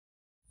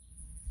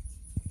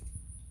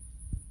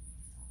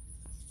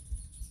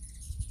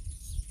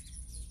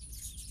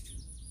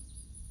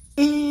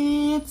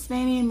it's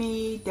Manny and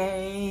me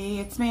day.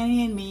 It's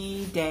Manny and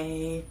me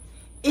day.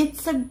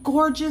 It's a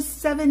gorgeous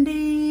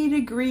 70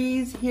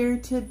 degrees here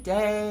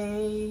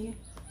today.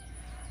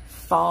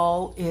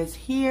 Fall is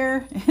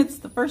here. It's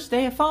the first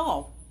day of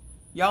fall.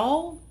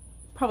 Y'all,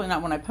 probably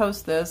not when I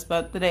post this,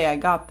 but the day I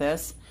got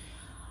this.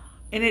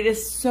 And it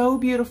is so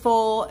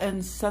beautiful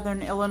in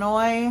southern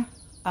Illinois.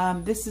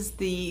 This is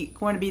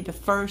going to be the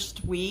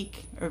first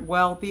week, or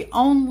well, the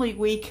only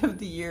week of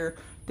the year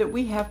that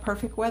we have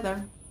perfect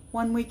weather.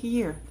 1 week a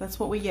year. That's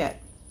what we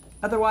get.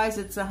 Otherwise,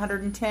 it's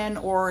 110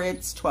 or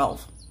it's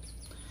 12.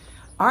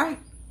 All right,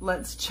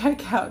 let's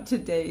check out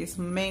today's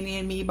Manny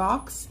and Me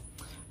box.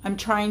 I'm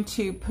trying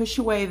to push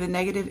away the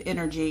negative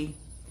energy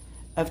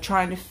of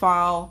trying to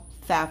file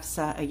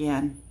FAFSA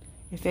again.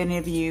 If any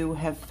of you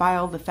have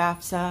filed the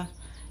FAFSA,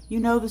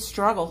 you know the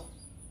struggle.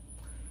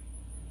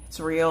 It's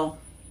real.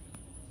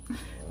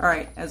 All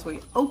right, as we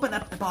open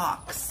up the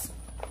box.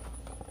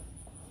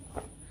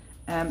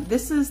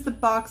 This is the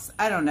box,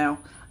 I don't know.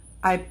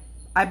 I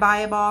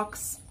buy a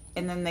box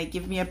and then they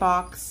give me a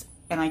box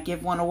and I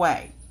give one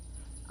away.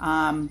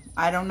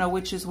 I don't know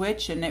which is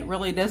which, and it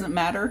really doesn't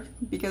matter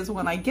because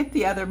when I get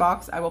the other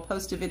box, I will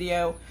post a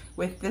video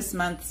with this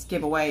month's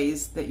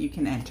giveaways that you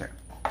can enter.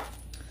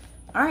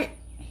 All right,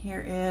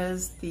 here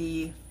is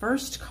the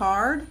first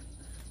card,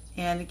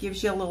 and it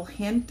gives you a little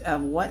hint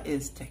of what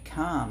is to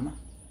come.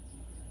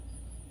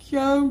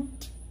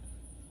 Cute.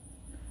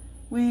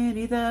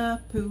 Winnie the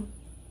Pooh,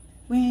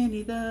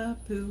 Winnie the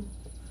Pooh.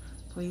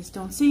 Please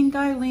don't sing,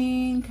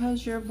 Eileen,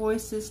 because your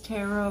voice is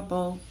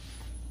terrible.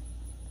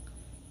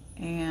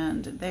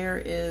 And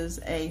there is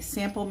a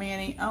sample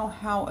Manny. Oh,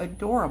 how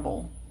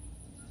adorable.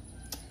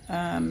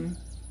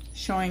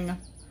 Showing,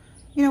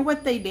 you know,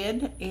 what they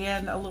did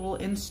and a little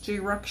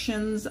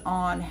instructions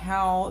on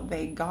how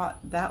they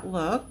got that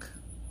look.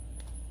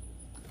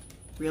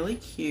 Really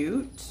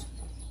cute.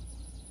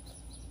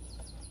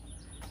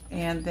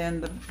 And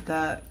then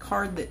the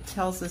card that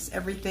tells us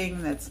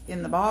everything that's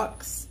in the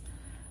box.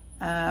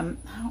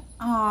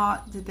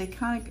 Did they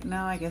kind of,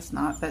 no, I guess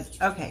not, but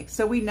okay,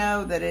 so we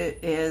know that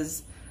it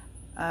is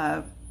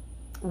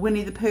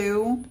Winnie the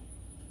Pooh.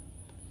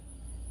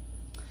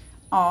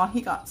 Aw,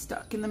 he got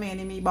stuck in the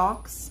Manny Me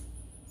box.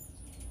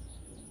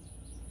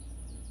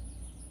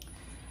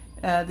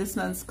 This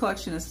month's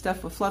collection is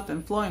stuffed with fluff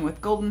and flowing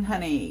with golden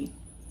honey.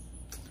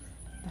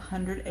 The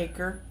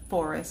 100-acre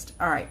forest.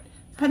 All right,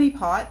 honey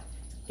pot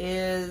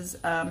is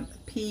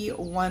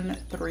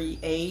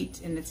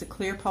P138, and it's a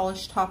clear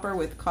polished topper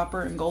with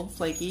copper and gold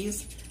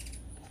flakies.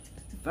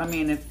 I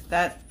mean,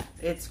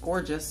 it's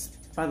gorgeous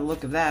by the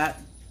look of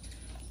that.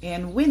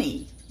 And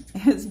Winnie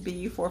is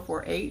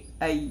B448,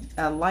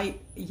 a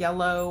light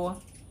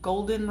yellow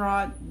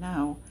goldenrod,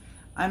 no,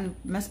 I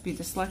must be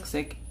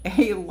dyslexic,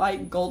 a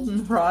light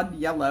goldenrod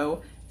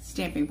yellow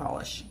stamping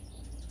polish.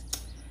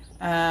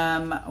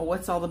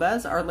 What's all the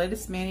buzz? Our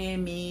latest Manny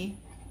and Me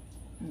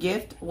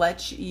gift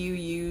lets you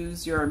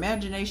use your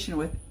imagination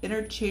with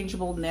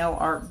interchangeable nail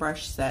art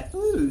brush set.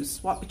 Ooh,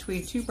 swap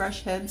between 2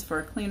 brush heads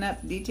for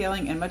cleanup,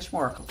 detailing, and much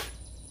more.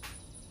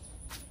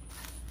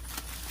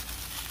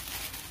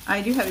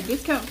 I do have a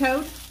discount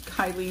code,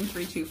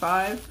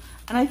 Eileen325,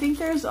 and I think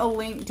there's a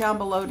link down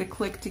below to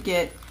click to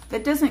get.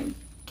 That doesn't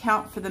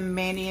count for the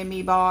Manny and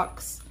Me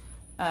box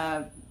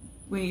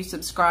when you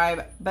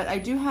subscribe, but I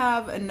do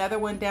have another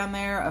one down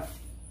there of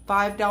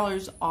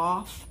 $5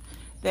 off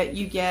that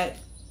you get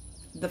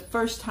the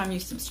first time you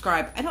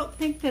subscribe. I don't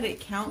think that it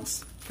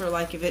counts for,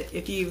 like,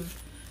 if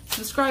you've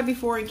subscribed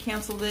before and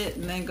canceled it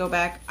and then go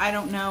back. I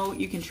don't know.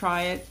 You can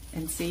try it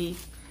and see.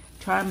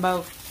 Try them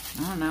both.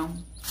 I don't know.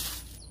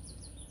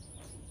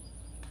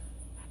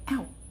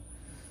 Ow.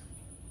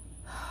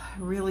 I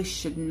really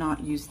should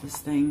not use this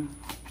thing.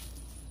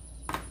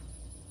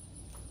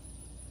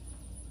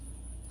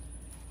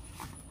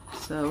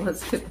 So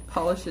let's get the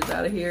polishes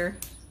out of here.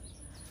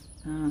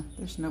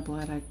 There's no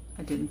blood.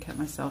 I didn't cut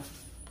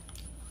myself.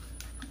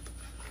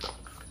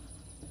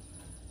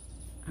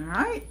 All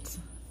right,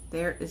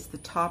 there is the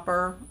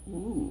topper.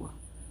 Ooh,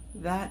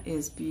 that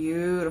is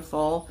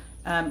beautiful.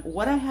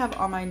 What I have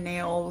on my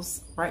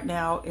nails right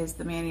now is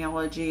the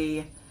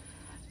Maniology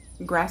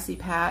Grassy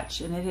Patch,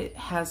 and it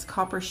has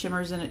copper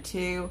shimmers in it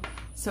too.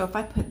 So if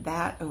I put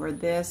that over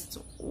this, it's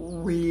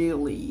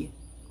really,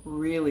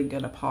 really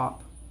gonna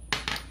pop.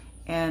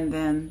 And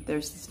then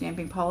there's the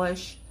stamping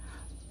polish,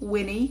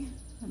 Winnie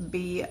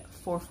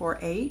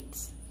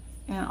B448,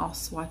 and I'll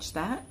swatch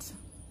that.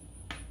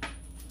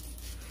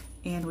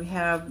 And we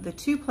have the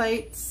 2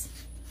 plates,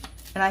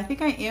 and I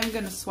think I am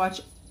going to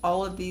swatch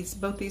all of these,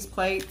 both these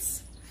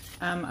plates.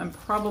 I'm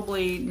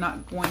probably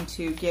not going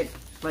to get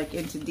like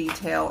into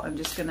detail. I'm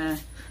just going to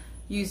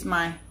use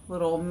my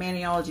little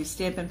Maniology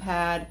stamping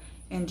pad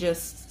and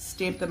just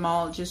stamp them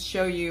all, just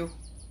show you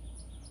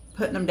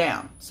putting them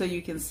down so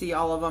you can see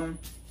all of them,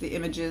 the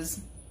images.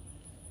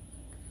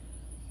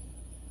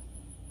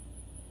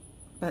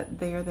 But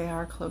there they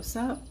are close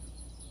up.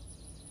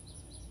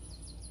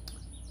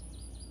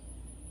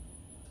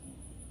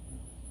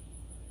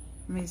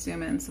 Let me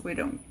zoom in so we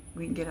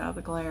can get out of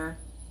the glare.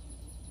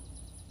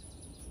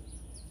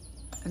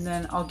 And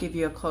then I'll give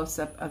you a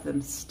close-up of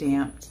them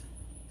stamped.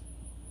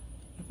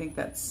 I think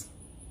that's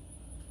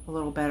a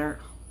little better.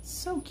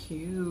 So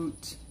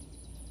cute.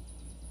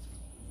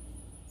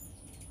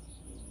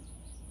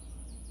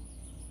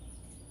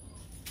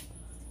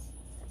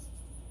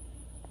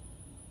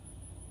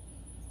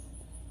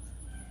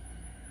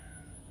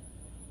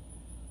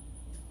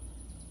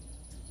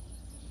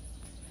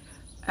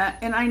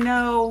 And I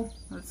know,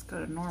 let's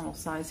go to normal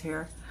size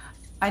here.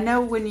 I know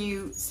when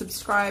you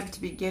subscribe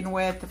to begin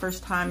with, the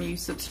first time you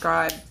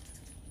subscribe,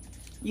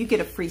 you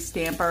get a free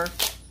stamper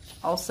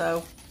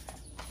also.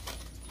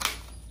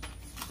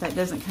 That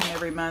doesn't come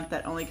every month.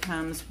 That only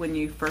comes when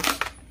you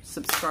first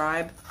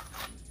subscribe.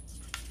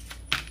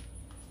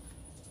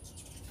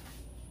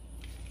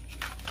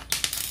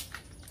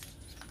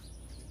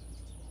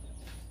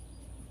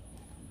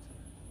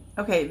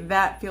 Okay,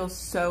 that feels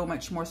so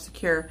much more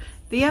secure.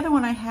 The other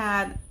one I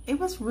had, it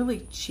was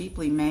really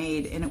cheaply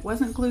made and it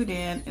wasn't glued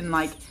in, and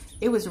like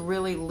it was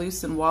really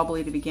loose and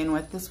wobbly to begin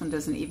with. This one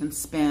doesn't even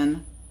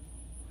spin.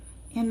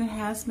 And it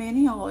has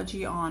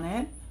Maniology on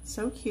it.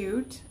 So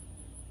cute.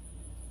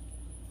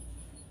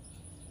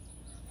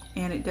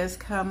 And it does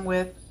come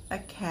with a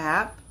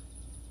cap.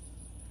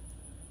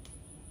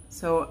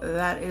 So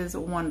that is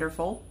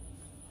wonderful.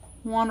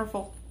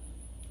 Wonderful.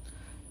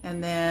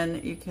 And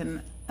then you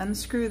can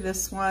unscrew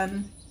this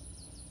one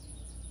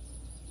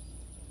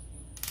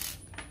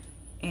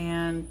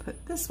and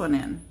put this one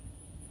in.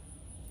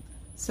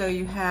 So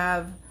you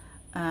have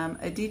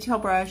a detail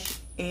brush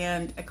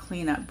and a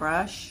cleanup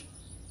brush.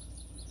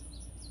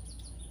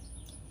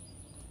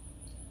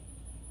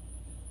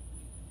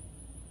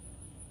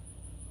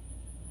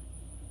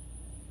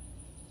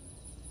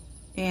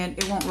 And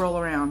it won't roll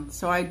around.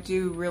 So I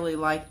do really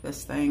like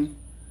this thing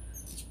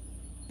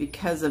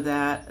because of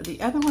that.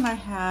 The other one I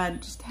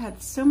had just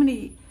had so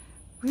many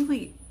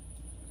really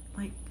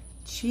like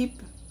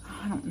cheap,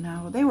 I don't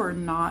know, they were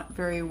not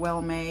very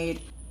well made.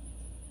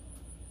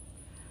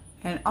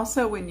 And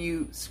also when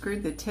you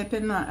screwed the tip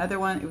in the other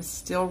one, it was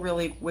still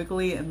really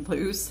wiggly and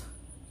loose.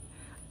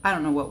 I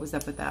don't know what was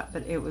up with that,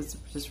 but it was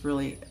just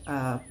really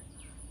a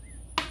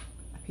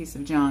piece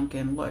of junk.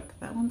 And look,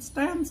 that one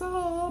stands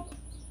up.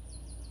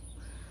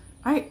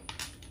 All right,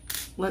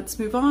 let's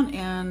move on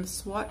and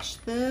swatch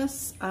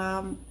this.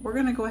 We're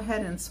gonna go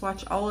ahead and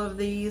swatch all of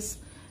these.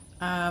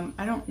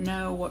 I don't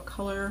know what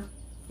color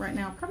right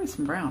now, probably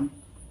some brown.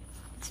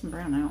 Some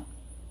brown out.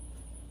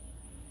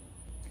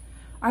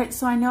 All right,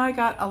 so I know I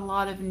got a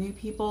lot of new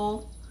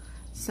people,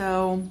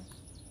 so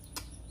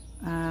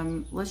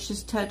let's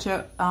just touch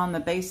up on the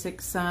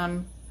basics.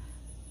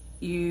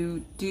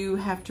 You do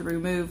have to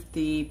remove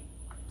the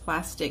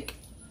plastic,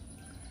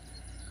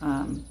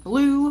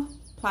 blue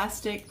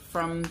plastic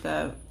from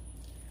the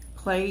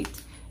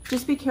plate.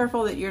 Just be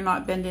careful that you're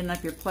not bending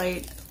up your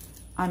plate.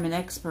 I'm an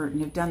expert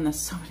and have done this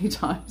so many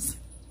times.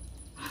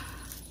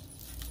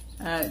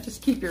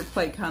 Just keep your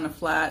plate kind of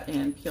flat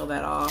and peel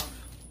that off.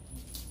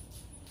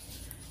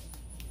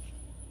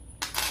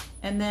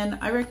 And then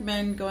I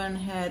recommend going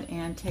ahead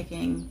and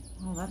taking,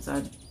 oh, that's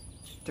a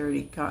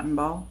dirty cotton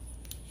ball.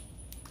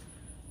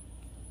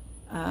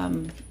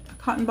 A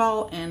cotton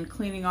ball and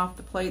cleaning off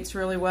the plates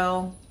really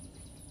well,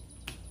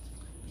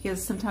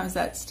 because sometimes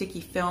that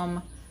sticky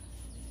film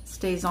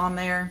stays on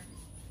there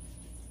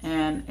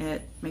and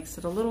it makes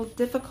it a little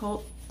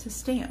difficult to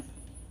stamp.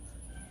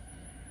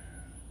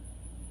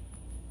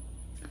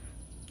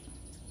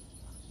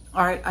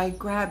 All right, I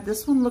grabbed,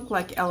 this one looked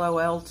like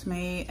LOL to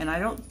me, and I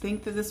don't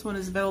think that this one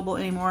is available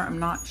anymore. I'm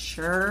not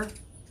sure,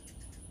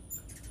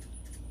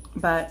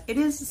 but it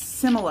is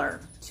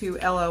similar to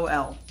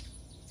LOL.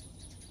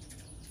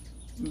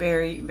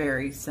 Very,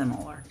 very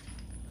similar.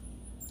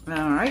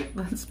 All right,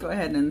 let's go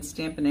ahead and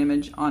stamp an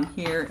image on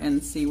here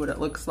and see what it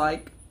looks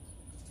like.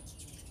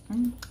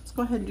 Let's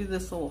go ahead and do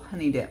this little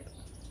honey dip.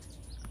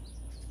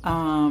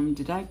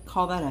 Did I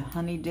call that a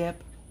honey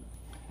dip?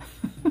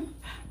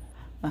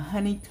 A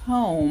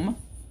honeycomb.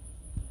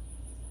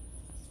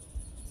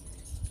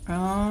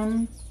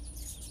 I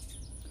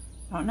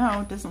don't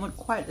know, it doesn't look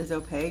quite as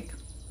opaque.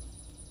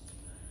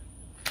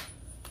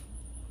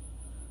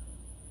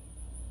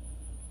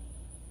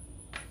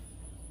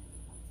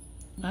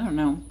 I don't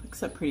know,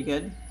 picks up pretty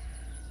good.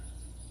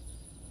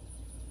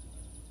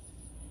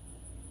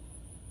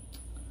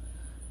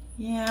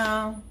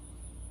 Yeah,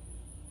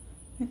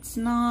 it's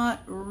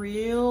not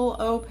real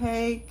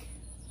opaque.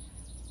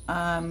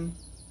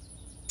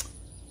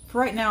 For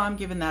right now, I'm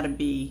giving that a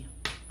B.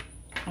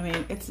 I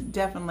mean, it's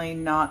definitely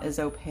not as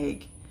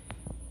opaque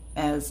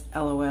as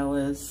LOL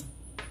is.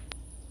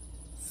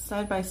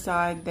 Side by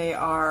side, they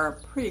are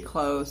pretty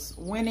close.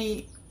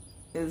 Winnie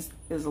is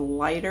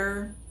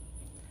lighter.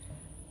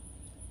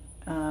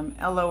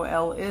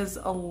 LOL is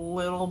a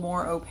little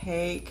more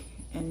opaque,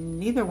 and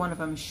neither one of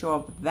them show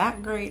up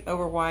that great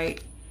over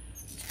white,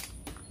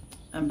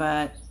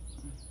 but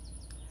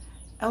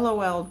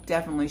LOL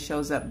definitely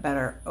shows up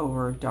better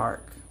over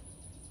dark.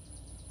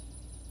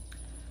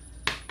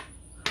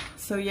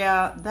 So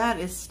yeah, that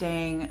is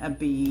staying a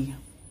B.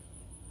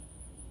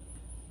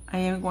 I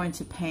am going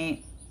to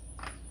paint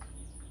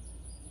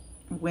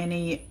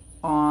Winnie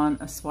on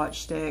a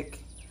swatch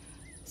stick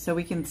so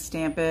we can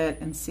stamp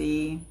it and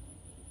see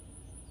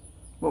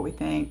what we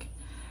think.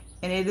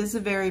 And it is a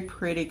very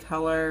pretty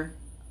color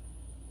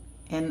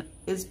and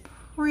is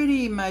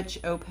pretty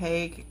much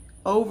opaque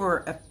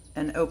over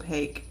an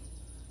opaque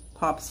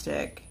pop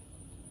stick.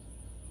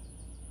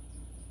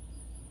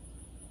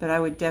 But I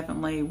would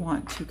definitely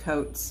want 2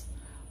 coats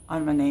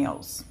on my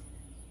nails.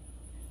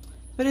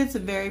 But it's a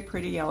very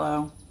pretty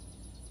yellow.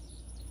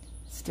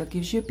 Still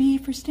gives you a B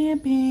for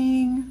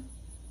stamping.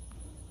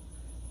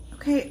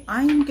 Okay,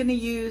 I'm gonna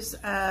use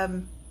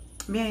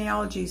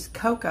Maniology's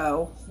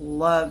Cocoa.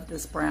 Love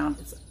this brown.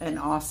 It's an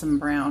awesome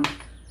brown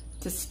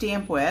to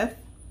stamp with.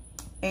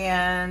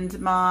 And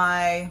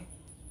my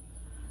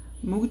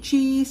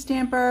Moochie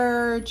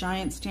stamper,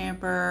 giant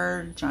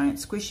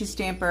squishy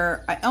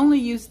stamper. I only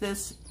use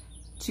this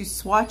to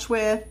swatch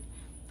with.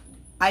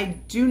 I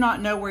do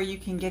not know where you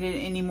can get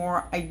it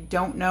anymore. I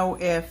don't know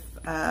if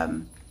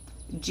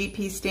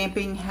GP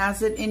Stamping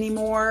has it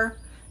anymore.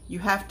 You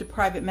have to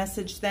private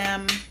message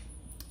them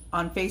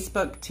on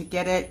Facebook to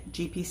get it,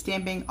 GP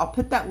Stamping. I'll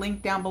put that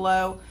link down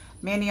below.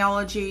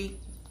 Maniology,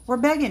 we're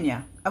begging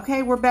you,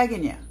 okay? We're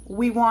begging you.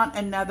 We want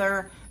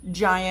another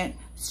giant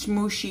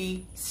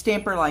smooshy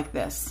stamper like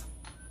this.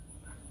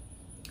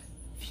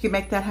 If you could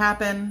make that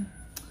happen,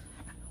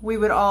 we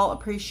would all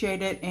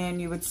appreciate it, and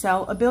you would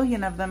sell 1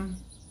 billion of them.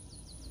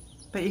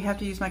 But you have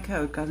to use my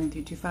code,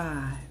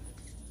 Godling325.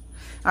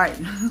 All right,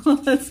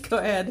 let's go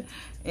ahead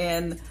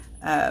and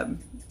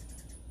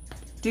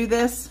do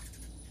this.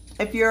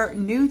 If you're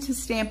new to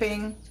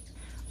stamping,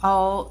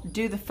 I'll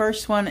do the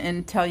first one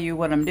and tell you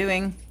what I'm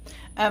doing.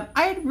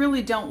 I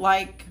really don't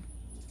like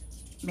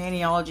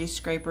Maniology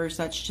scrapers.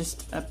 That's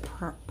just a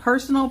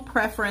personal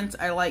preference.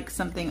 I like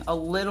something a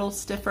little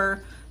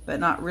stiffer, but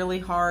not really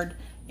hard.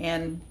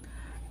 And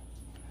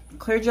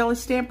Clear Jelly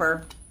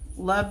Stamper,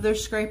 love their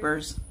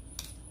scrapers.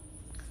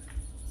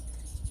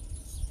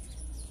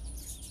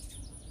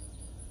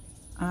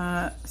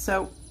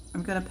 So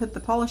I'm going to put the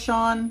polish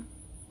on,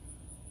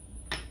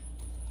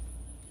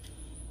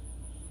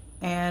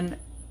 and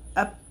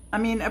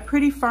a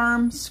pretty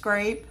firm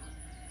scrape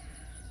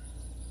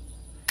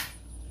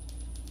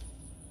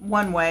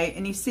one way,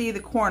 and you see the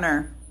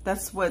corner.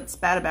 That's what's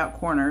bad about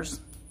corners.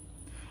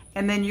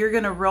 And then you're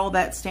going to roll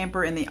that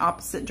stamper in the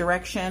opposite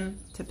direction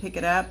to pick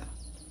it up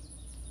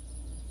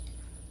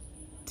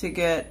to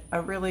get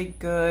a really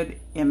good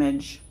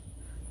image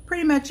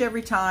pretty much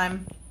every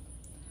time.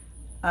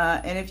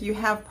 And if you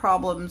have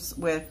problems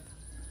with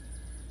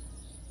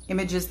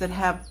images that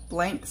have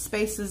blank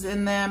spaces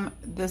in them,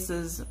 this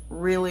is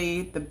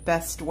really the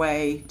best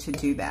way to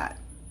do that.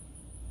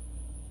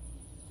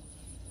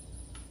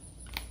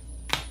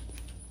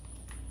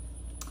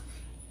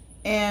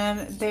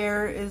 And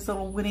there is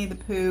little Winnie the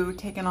Pooh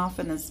taken off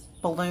in his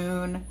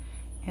balloon.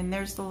 And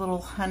there's the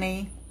little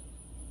honey,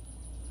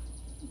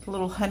 the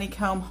little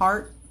honeycomb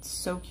heart.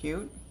 So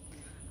cute.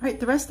 All right,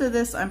 the rest of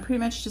this, I'm pretty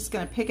much just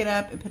going to pick it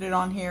up and put it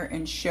on here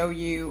and show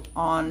you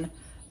on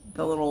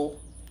the little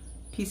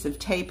piece of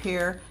tape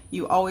here.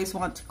 You always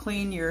want to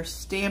clean your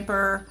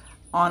stamper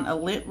on a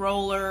lint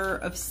roller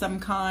of some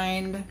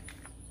kind,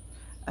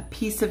 a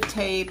piece of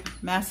tape,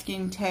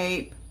 masking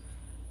tape,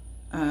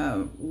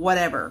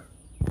 whatever.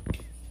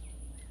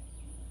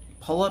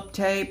 Pull-up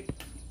tape,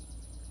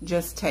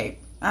 just tape.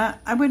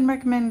 I wouldn't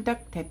recommend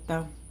duct tape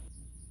though.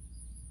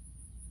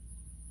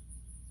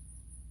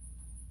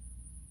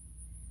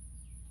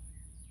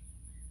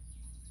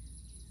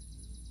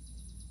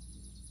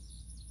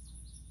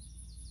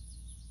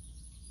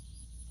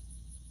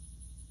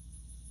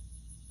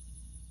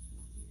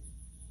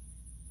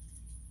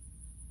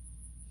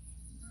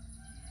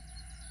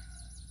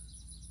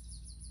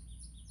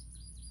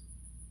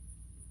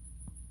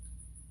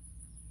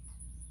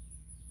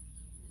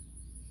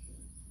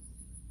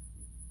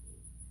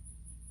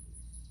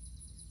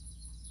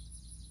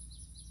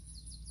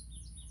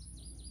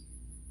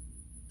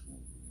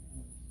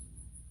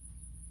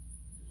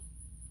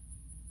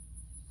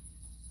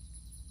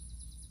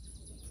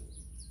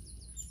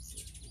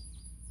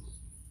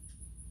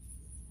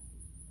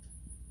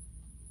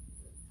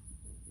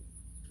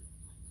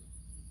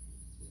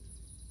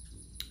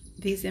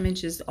 These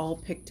images all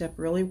picked up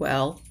really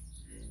well.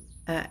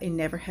 I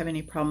never have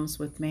any problems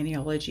with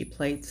Maniology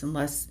plates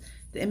unless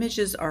the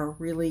images are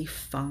really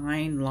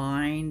fine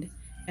lined,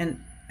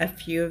 and a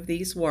few of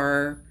these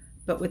were,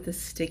 but with the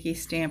sticky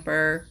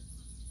stamper,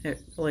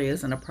 it really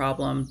isn't a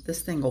problem.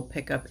 This thing will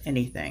pick up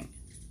anything.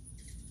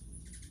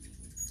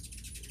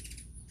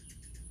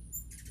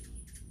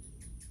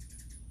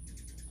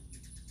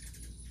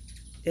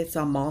 It's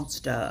a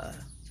monster.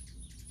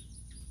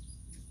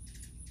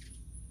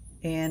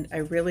 And I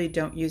really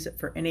don't use it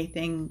for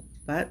anything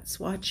but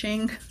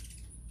swatching.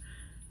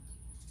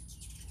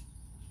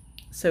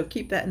 So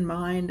keep that in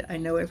mind. I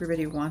know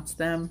everybody wants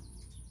them.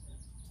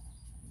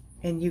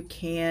 And you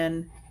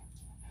can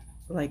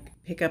like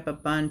pick up a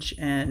bunch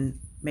and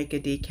make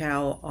a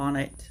decal on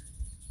it.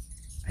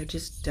 I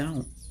just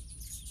don't.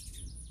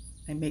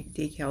 I make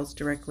decals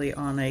directly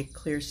on a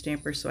clear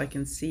stamper so I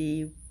can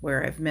see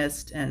where I've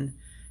missed and,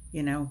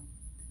 you know,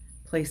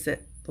 place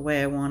it the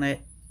way I want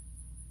it.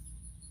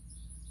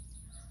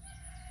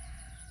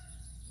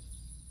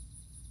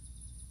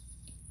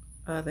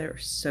 Oh, they're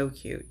so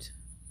cute.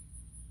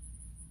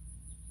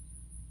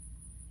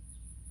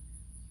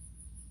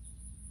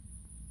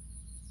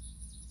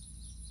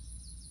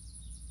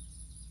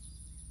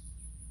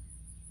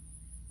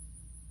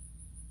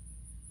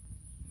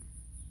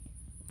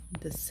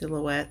 The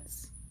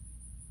silhouettes.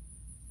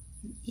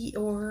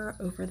 Eeyore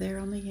over there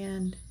on the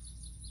end.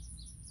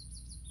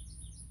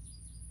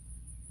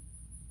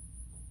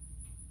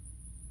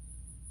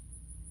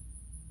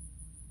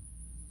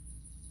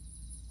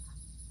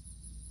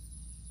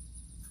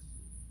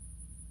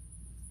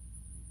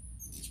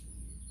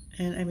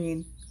 And I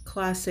mean,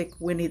 classic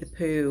Winnie the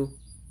Pooh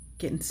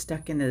getting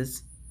stuck in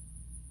his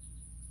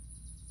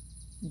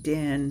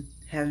den,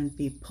 having to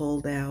be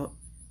pulled out.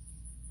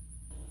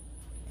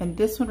 And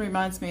this one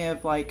reminds me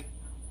of like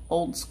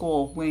old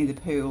school Winnie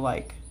the Pooh,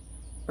 like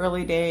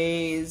early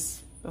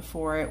days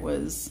before it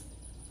was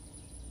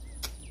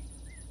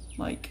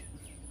like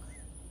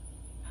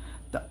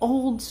the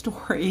old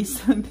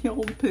stories and the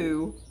old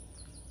Pooh.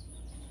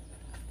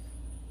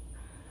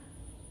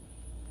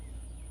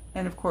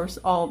 And of course,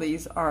 all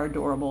these are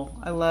adorable.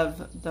 I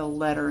love the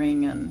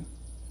lettering and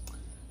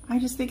I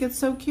just think it's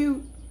so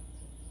cute.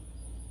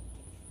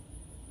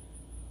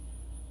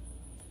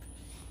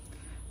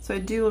 So I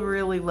do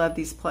really love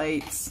these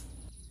plates.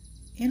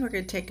 And we're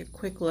going to take a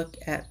quick look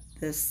at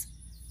this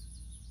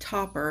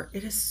topper.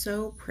 It is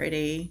so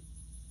pretty.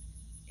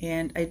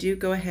 And I do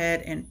go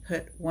ahead and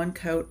put one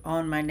coat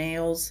on my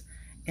nails,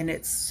 and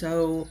it's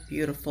so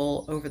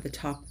beautiful over the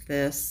top of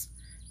this.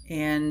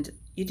 And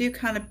you do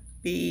kind of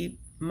be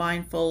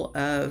mindful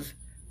of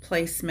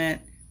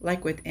placement,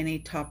 like with any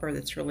topper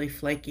that's really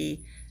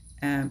flaky,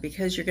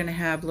 because you're going to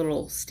have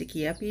little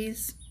sticky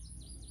uppies.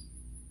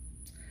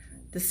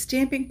 The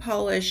stamping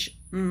polish,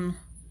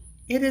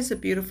 it is a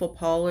beautiful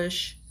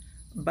polish,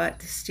 but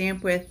to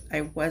stamp with,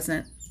 I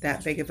wasn't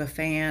that big of a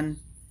fan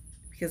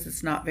because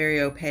it's not very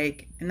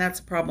opaque, and that's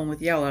a problem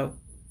with yellow.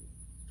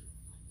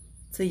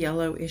 It's a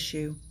yellow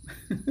issue.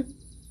 All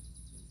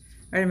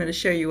right, I'm going to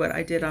show you what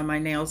I did on my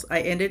nails.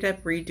 I ended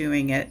up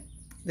redoing it,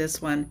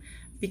 this one,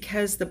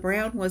 because the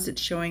brown wasn't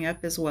showing up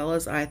as well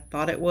as I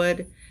thought it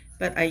would,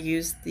 but I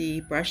used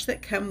the brush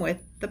that come with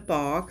the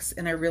box,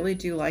 and I really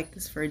do like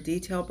this for a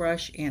detail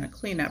brush and a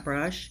cleanup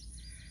brush.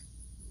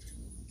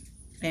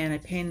 And I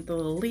painted the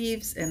little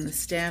leaves and the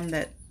stem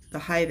that the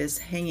hive is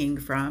hanging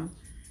from,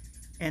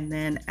 and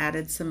then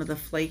added some of the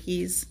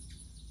flakies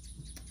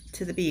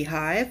to the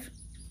beehive,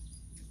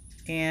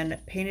 and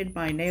painted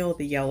my nail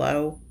the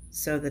yellow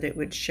so that it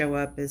would show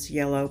up as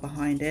yellow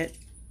behind it.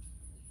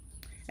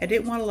 I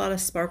didn't want a lot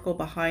of sparkle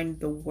behind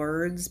the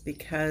words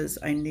because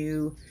I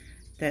knew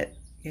that,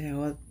 you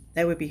know,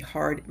 that would be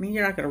hard. I mean,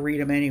 you're not going to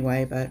read them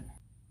anyway, but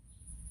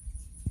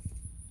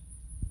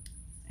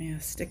yeah,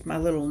 stick my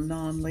little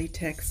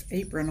non-latex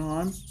apron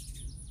on.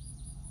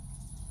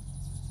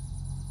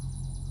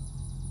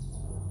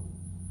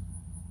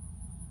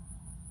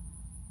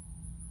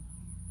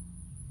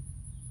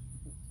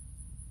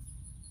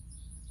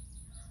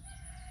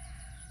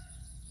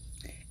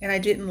 And I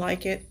didn't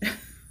like it,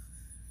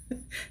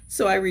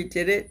 so I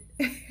redid it.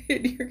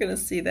 And you're going to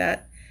see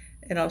that,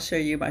 and I'll show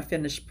you my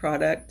finished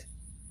product.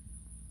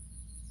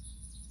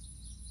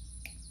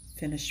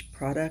 Finished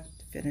product,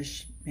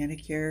 finished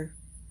manicure.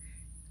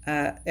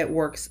 It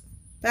works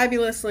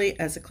fabulously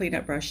as a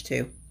cleanup brush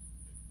too.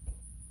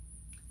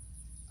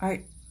 All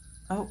right.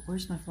 Oh,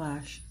 where's my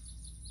flash?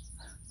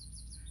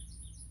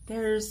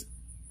 There's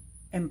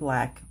in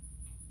black.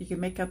 You can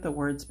make out the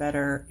words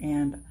better,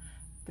 and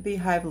the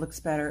beehive looks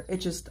better. It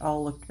just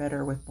all looked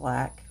better with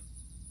black.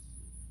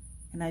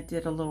 And I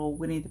did a little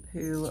Winnie the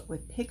Pooh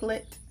with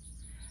Piglet.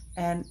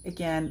 And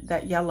again,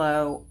 that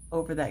yellow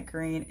over that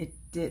green, it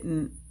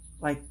didn't,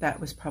 like,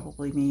 that was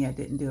probably me. I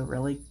didn't do a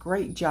really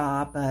great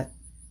job, but,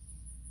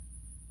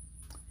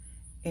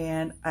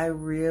 and I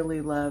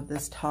really love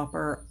this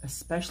topper,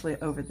 especially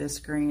over this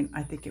green.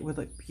 I think it would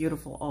look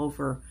beautiful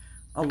over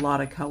a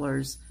lot of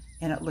colors,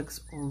 and it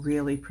looks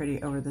really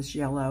pretty over this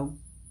yellow.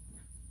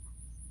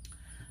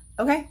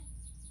 Okay,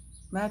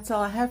 that's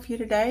all I have for you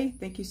today.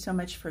 Thank you so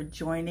much for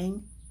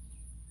joining.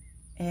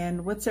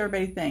 And what's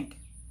everybody think?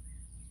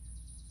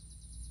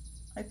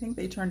 I think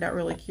they turned out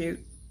really cute.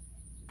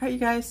 All right, you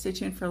guys, stay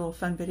tuned for a little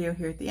fun video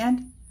here at the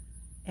end.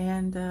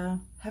 And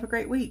have a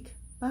great week.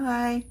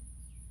 Bye.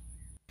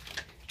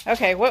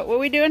 Okay, what are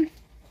we doing?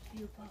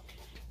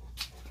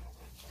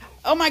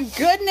 Oh my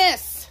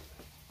goodness!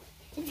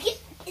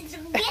 It's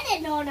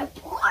getting on a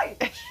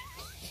porch.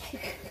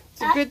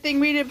 It's a good thing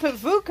we didn't put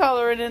food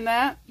coloring in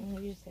that. You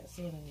just got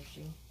sand on your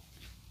shoe.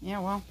 Yeah,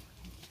 well,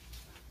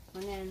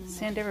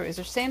 sand everywhere. Is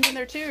there sand in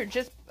there too, or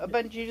just a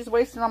bunch? You just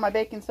wasting all my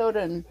baking soda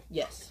and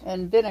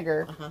and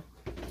vinegar?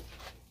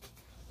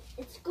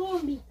 It's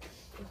gonna be.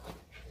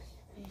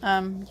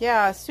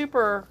 Yeah,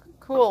 super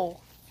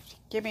cool.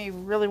 Gimme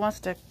really wants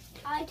to.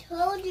 I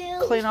told you.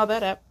 Clean all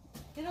that up.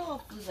 It'll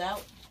all fooze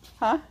out.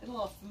 Huh? It'll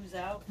all fooze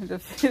out.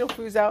 It'll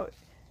fooze out.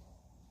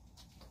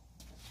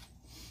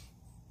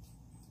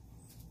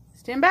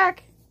 Stand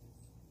back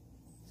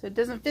so it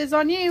doesn't fizz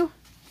on you.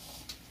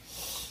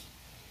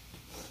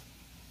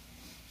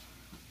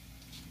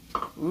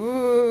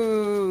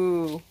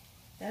 Ooh.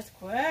 That's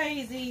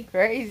crazy.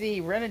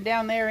 Crazy. Running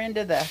down there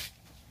into the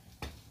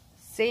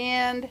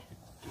sand.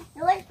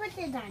 Now let's put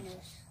the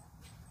dinos.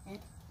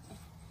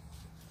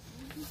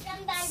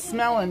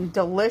 Smelling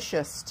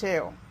delicious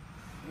too.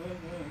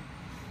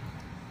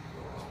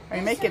 Are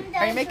you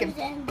making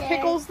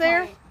pickles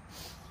there?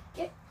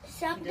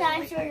 Some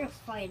dinosaurs are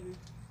fighting.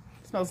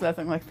 Smells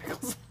nothing like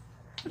pickles.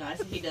 No, I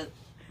said he does.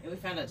 We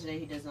found out today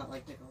he does not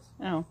like pickles.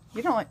 Oh,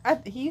 you don't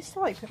like? He used to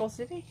like pickles,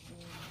 did he?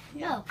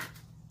 No.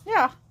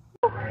 Yeah.